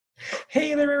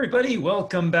Hey there, everybody.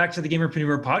 Welcome back to the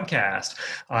Gamerpreneur Podcast.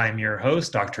 I'm your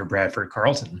host, Dr. Bradford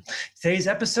Carlton. Today's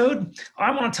episode,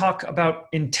 I want to talk about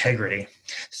integrity.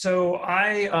 So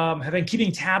I have been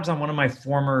keeping tabs on one of my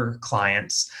former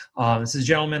clients. This is a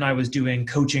gentleman I was doing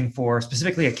coaching for,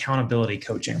 specifically accountability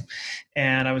coaching.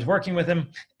 And I was working with him,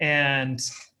 and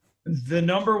the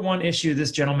number one issue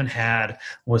this gentleman had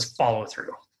was follow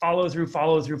through. Like,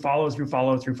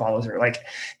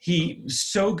 he's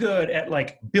so good at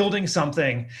like building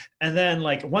something, and then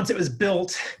like once it was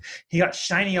built, he got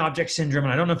shiny object syndrome.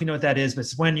 And I don't know if you know what that is, but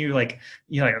it's when you like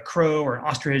a crow or an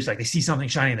ostrich, like they see something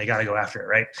shiny and they got to go after it,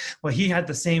 right? Well, he had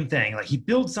the same thing. Like he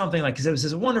built something like because it was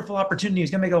this wonderful opportunity.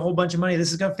 He's gonna make a whole bunch of money. This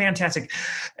is gonna fantastic.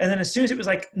 And then as soon as it was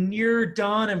like near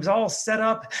done, it was all set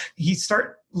up, he'd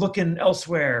start looking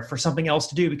elsewhere for something else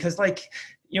to do because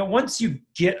once you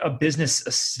get a business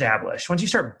established, once you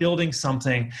start building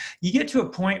something, you get to a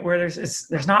point where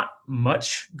there's not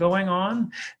much going on,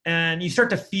 and you start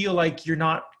to feel like you're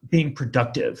not being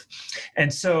productive.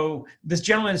 And so this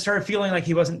gentleman started feeling like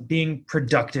he wasn't being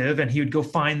productive, and he would go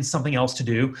find something else to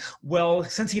do. Well,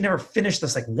 since he never finished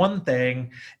this like one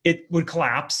thing, it would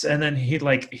collapse, and then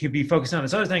he'd be focused on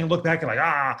this other thing and look back and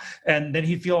and then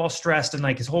he'd feel all stressed and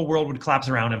like his whole world would collapse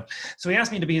around him. So he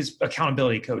asked me to be his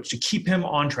accountability coach to keep him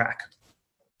on track.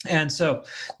 And so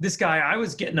this guy, I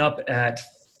was getting up at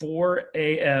 4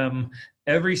 a.m.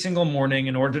 every single morning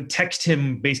in order to text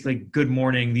him basically, good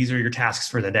morning, these are your tasks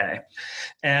for the day.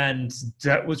 And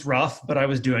that was rough, but I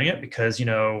was doing it because, you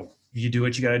do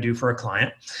what you got to do for a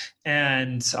client.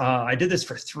 And I did this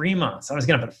for 3 months. I was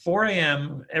getting up at 4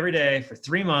 a.m. every day for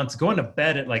 3 months, going to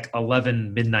bed at like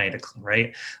 11 midnight,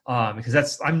 right?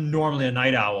 Because I'm normally a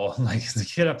night owl. Like to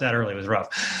get up that early was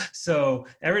rough. So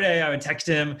every day I would text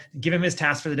him, give him his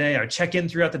task for the day. I would check in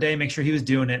throughout the day, make sure he was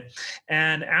doing it.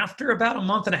 And after about a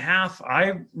month and a half,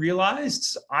 I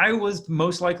realized I was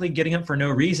most likely getting up for no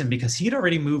reason because he'd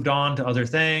already moved on to other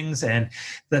things. And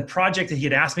the project that he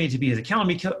had asked me to be his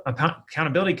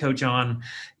accountability coach on,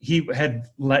 he had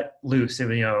let loose. It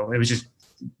was just,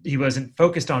 he wasn't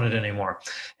focused on it anymore.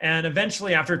 And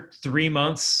eventually, after 3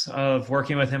 months of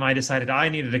working with him, I decided I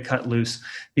needed to cut loose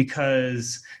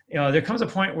because, there comes a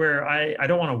point where I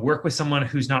don't want to work with someone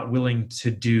who's not willing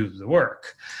to do the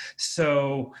work.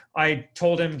 So I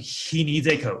told him he needs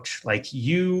a coach. Like,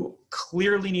 you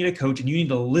clearly need a coach and you need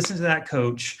to listen to that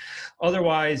coach.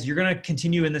 Otherwise, you're going to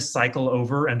continue in this cycle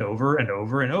over and over and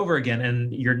over and over again,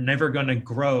 and you're never going to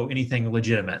grow anything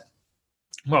legitimate.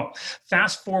 Well,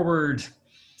 fast forward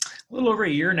a little over a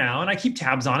year now, and I keep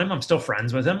tabs on him. I'm still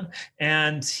friends with him.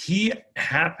 And he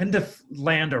happened to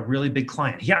land a really big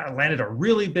client. He landed a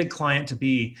really big client to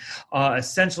be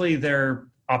essentially their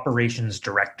operations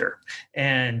director.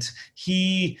 And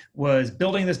he was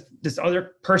building this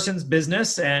other person's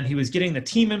business, and he was getting the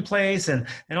team in place and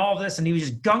all of this. And he was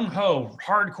just gung-ho,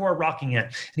 hardcore rocking it.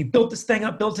 And he built this thing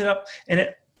up, built it up, and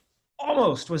it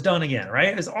almost was done again, right?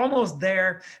 It was almost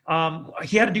there.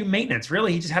 He had to do maintenance.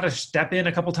 Really, he just had to step in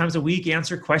a couple times a week,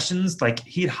 answer questions. Like,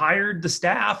 he'd hired the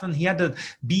staff, and he had to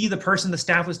be the person the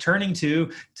staff was turning to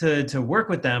work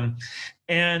with them.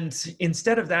 And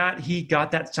instead of that, he got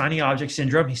that shiny object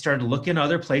syndrome. He started looking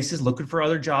other places, looking for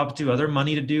other jobs to do, other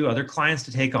money to do, other clients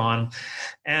to take on.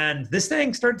 And this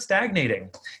thing started stagnating.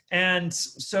 And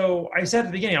so I said at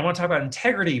the beginning, I want to talk about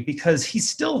integrity because he's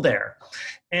still there.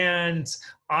 And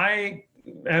I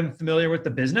am familiar with the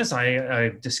business.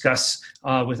 I discuss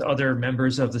with other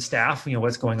members of the staff,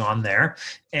 what's going on there.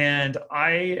 And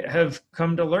I have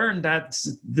come to learn that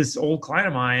this old client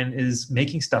of mine is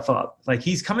making stuff up. Like,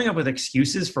 he's coming up with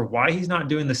excuses for why he's not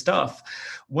doing the stuff,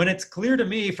 when it's clear to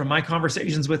me from my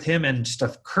conversations with him and just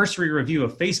a cursory review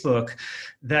of Facebook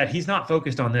that he's not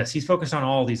focused on this. He's focused on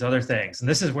all these other things. And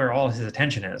this is where all his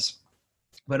attention is.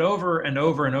 But over and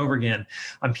over and over again,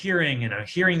 I'm hearing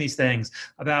these things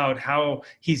about how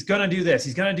he's going to do this,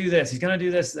 he's going to do this, he's going to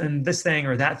do this and this thing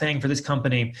or that thing for this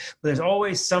company. But there's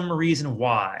always some reason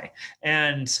why.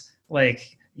 And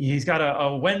like, he's got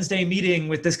a Wednesday meeting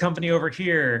with this company over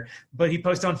here, but he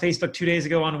posted on Facebook 2 days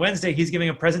ago on Wednesday, he's giving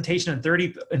a presentation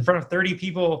in front of 30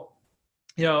 people,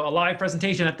 a live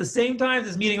presentation at the same time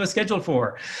this meeting was scheduled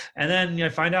for. And then I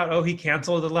find out, he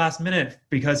canceled at the last minute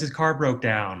because his car broke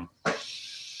down.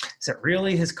 Is it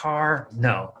really his car?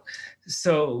 No.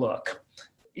 So look,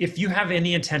 if you have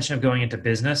any intention of going into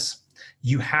business,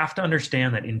 you have to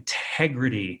understand that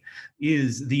integrity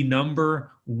is the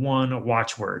number one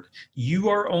watchword. You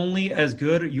are only as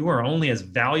good, you are only as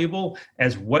valuable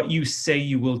as what you say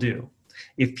you will do.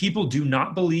 If people do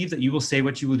not believe that you will say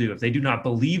what you will do, if they do not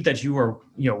believe that you are,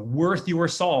 worth your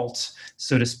salt,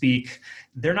 so to speak,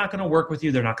 they're not going to work with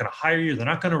you. They're not going to hire you. They're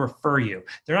not going to refer you.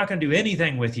 They're not going to do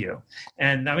anything with you.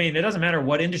 And I mean, it doesn't matter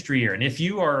what industry you're in. If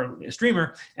you are a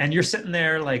streamer and you're sitting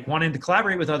there like wanting to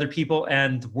collaborate with other people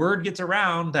and word gets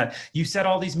around that you set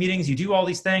all these meetings, you do all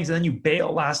these things, and then you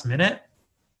bail last minute,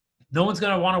 no one's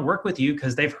going to want to work with you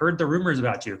because they've heard the rumors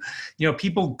about you.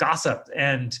 People gossip,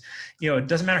 and, it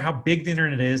doesn't matter how big the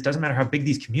internet is, doesn't matter how big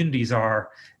these communities are,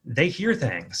 they hear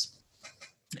things.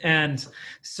 And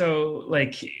so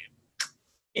like,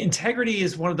 integrity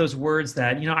is one of those words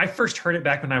that, I first heard it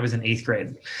back when I was in 8th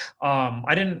grade.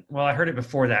 I heard it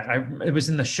before that. It was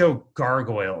in the show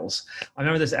Gargoyles. I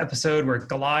remember this episode where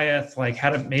Goliath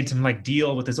made some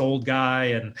deal with this old guy,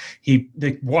 and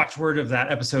the watchword of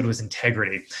that episode was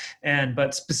integrity.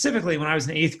 But specifically when I was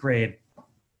in 8th grade,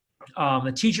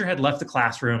 the teacher had left the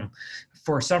classroom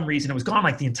for some reason. It was gone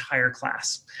the entire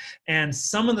class. And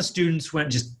some of the students went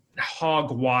just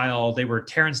hog wild. They were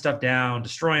tearing stuff down,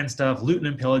 destroying stuff, looting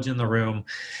and pillaging the room.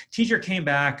 Teacher came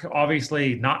back,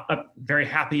 obviously not very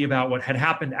happy about what had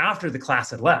happened after the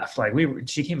class had left.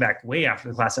 She came back way after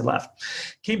the class had left,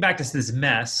 came back to this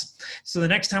mess. So the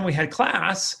next time we had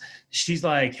class, she's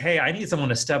like, hey, I need someone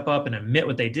to step up and admit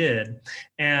what they did.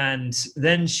 And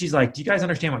then she's like, do you guys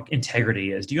understand what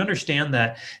integrity is? Do you understand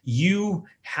that you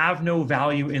have no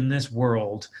value in this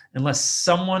world unless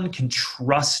someone can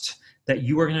trust that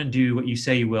you are going to do what you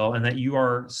say you will, and that you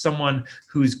are someone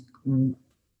who's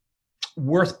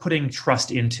worth putting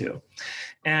trust into?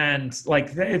 And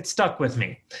it stuck with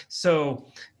me. So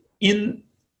in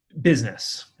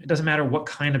business, it doesn't matter what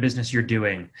kind of business you're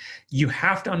doing, you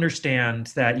have to understand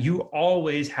that you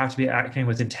always have to be acting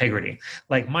with integrity.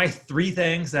 My 3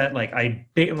 things that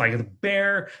the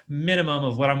bare minimum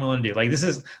of what I'm willing to do. This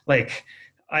is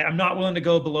I'm not willing to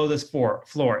go below this floor.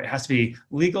 It has to be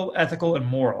legal, ethical, and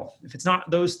moral. If it's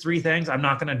not those 3 things, I'm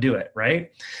not going to do it,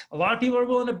 right? A lot of people are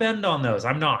willing to bend on those.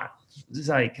 I'm not. It's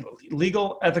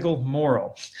legal, ethical,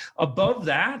 moral. Above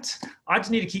that, I just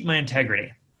need to keep my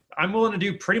integrity. I'm willing to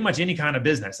do pretty much any kind of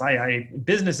business.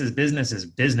 Business is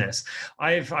business.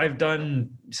 I've done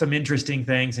some interesting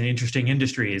things in interesting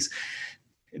industries.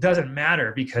 It doesn't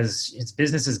matter because it's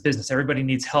business is business. Everybody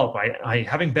needs help. I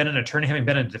having been an attorney, having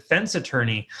been a defense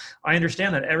attorney, I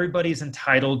understand that everybody's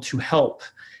entitled to help.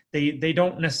 They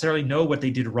don't necessarily know what they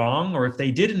did wrong or if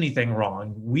they did anything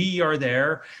wrong. We are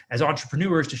there as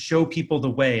entrepreneurs to show people the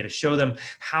way, to show them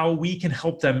how we can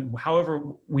help them however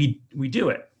we do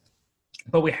it.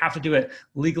 But we have to do it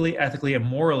legally, ethically, and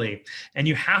morally. And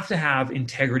you have to have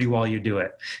integrity while you do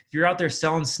it. If you're out there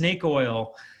selling snake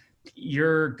oil,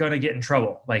 you're going to get in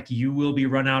trouble. You will be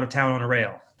run out of town on a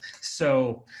rail.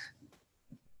 So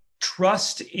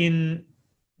trust in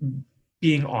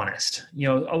being honest.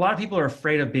 A lot of people are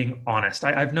afraid of being honest.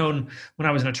 I've known when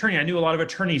I was an attorney, I knew a lot of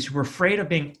attorneys who were afraid of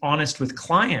being honest with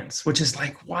clients, which is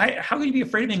why? How can you be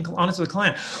afraid of being honest with a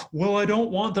client? Well, I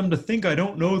don't want them to think I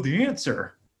don't know the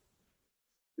answer.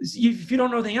 If you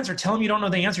don't know the answer, tell them you don't know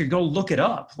the answer. You go look it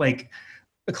up.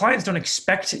 The clients don't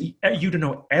expect you to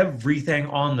know everything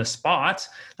on the spot.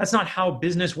 That's not how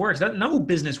business works. No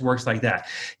business works like that.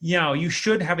 You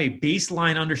should have a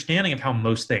baseline understanding of how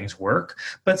most things work,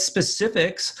 but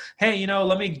specifics, hey,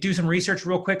 let me do some research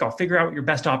real quick. I'll figure out what your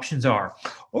best options are.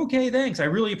 Okay, thanks. I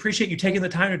really appreciate you taking the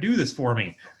time to do this for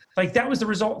me. That was the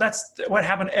result. That's what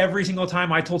happened every single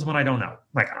time I told someone I don't know.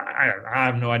 I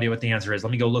have no idea what the answer is.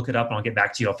 Let me go look it up and I'll get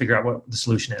back to you. I'll figure out what the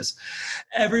solution is.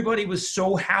 Everybody was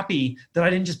so happy that I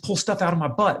didn't just pull stuff out of my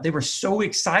butt. They were so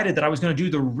excited that I was going to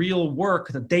do the real work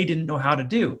that they didn't know how to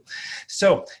do.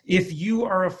 So if you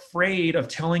are afraid of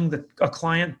telling a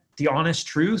client the honest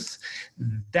truth,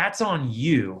 that's on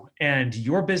you, and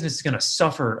your business is going to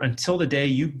suffer until the day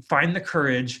you find the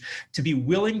courage to be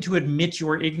willing to admit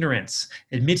your ignorance.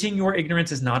 Admitting your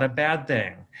ignorance is not a bad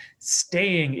thing.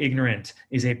 Staying ignorant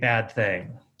is a bad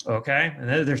thing. Okay?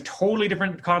 And there's totally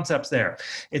different concepts there.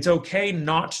 It's okay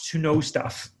not to know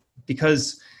stuff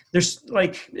because there's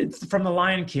it's from the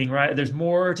Lion King, right? There's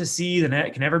more to see than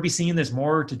can ever be seen. There's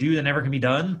more to do than ever can be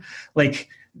done.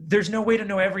 There's no way to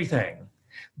know everything.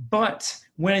 But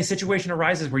when a situation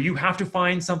arises where you have to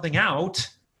find something out,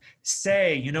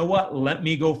 say, you know what, let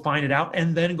me go find it out,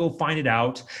 and then go find it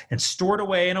out and store it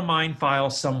away in a mind file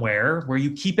somewhere where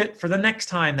you keep it for the next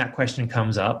time that question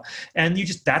comes up. And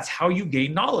that's how you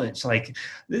gain knowledge.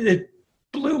 It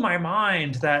blew my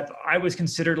mind that I was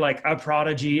considered a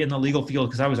prodigy in the legal field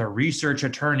because I was a research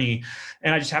attorney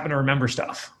and I just happened to remember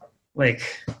stuff.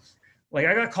 Like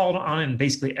I got called on in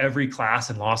basically every class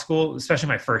in law school, especially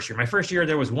my first year. My first year,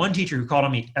 there was one teacher who called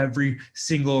on me every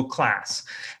single class.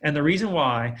 And the reason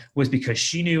why was because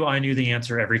she knew I knew the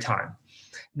answer every time.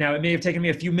 Now, it may have taken me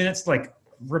a few minutes to like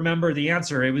remember the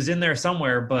answer. It was in there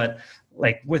somewhere, but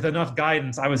like with enough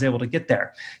guidance, I was able to get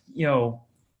there. You know,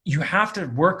 you have to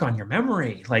work on your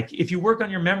memory. Like if you work on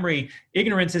your memory,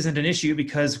 ignorance isn't an issue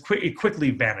because it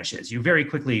quickly vanishes. You very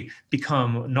quickly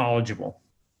become knowledgeable.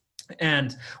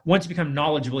 And once you become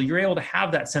knowledgeable, you're able to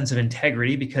have that sense of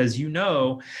integrity because you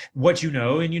know what you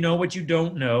know and you know what you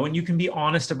don't know. And you can be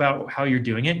honest about how you're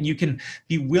doing it. And you can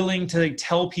be willing to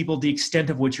tell people the extent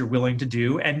of what you're willing to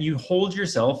do. And you hold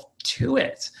yourself to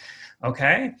it.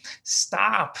 Okay?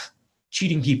 Stop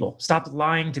cheating people. Stop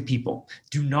lying to people.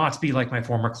 Do not be like my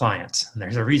former client. And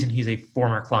there's a reason he's a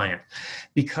former client,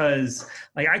 because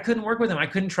like I couldn't work with him. I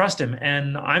couldn't trust him.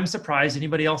 And I'm surprised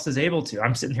anybody else is able to.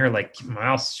 I'm sitting here like keeping my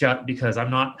mouth shut because I'm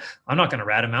not going to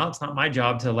rat him out. It's not my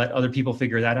job to let other people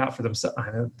figure that out for themselves.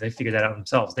 They figure that out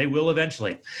themselves. They will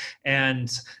eventually. And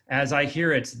as I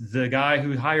hear it, the guy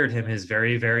who hired him is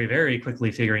very, very, very quickly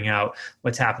figuring out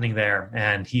what's happening there.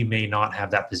 And he may not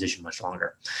have that position much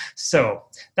longer. So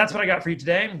that's what I got for you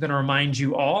today. I'm going to remind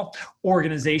you all,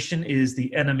 organization is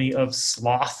the enemy of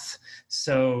sloth.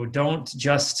 So don't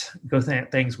just go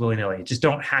things willy-nilly. Just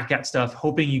don't hack at stuff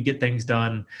hoping you get things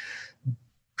done.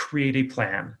 Create a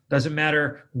plan. Doesn't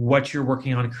matter what you're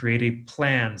working on. Create a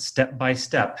plan step by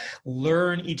step.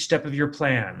 Learn each step of your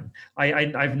plan.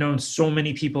 I've known so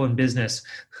many people in business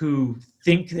who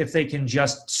think if they can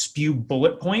just spew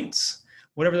bullet points,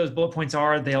 whatever those bullet points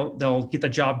are, they'll get the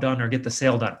job done or get the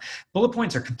sale done. Bullet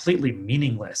points are completely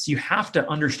meaningless. You have to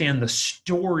understand the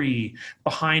story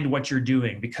behind what you're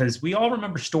doing, because we all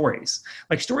remember stories.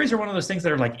 Like stories are one of those things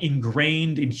that are like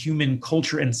ingrained in human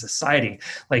culture and society.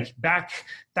 Like back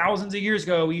thousands of years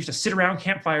ago, we used to sit around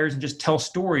campfires and just tell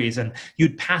stories, and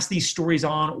you'd pass these stories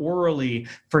on orally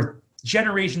for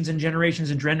generations and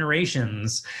generations and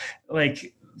generations.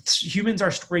 Like humans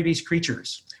are story-based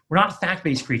creatures. We're not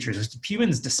fact-based creatures.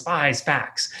 Humans despise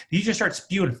facts. If you just start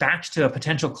spewing facts to a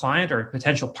potential client or a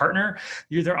potential partner,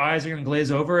 their eyes are going to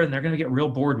glaze over and they're going to get real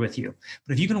bored with you.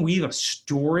 But if you can weave a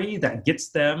story that gets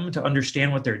them to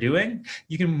understand what they're doing,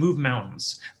 you can move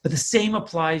mountains. But the same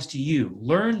applies to you.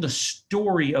 Learn the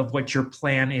story of what your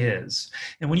plan is.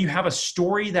 And when you have a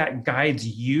story that guides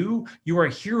you, you are a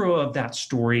hero of that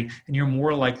story and you're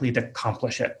more likely to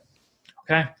accomplish it.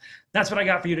 Okay? That's what I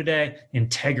got for you today.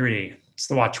 Integrity. It's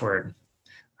the watchword.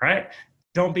 All right.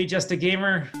 Don't be just a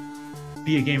gamer.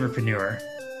 Be a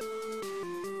gamerpreneur.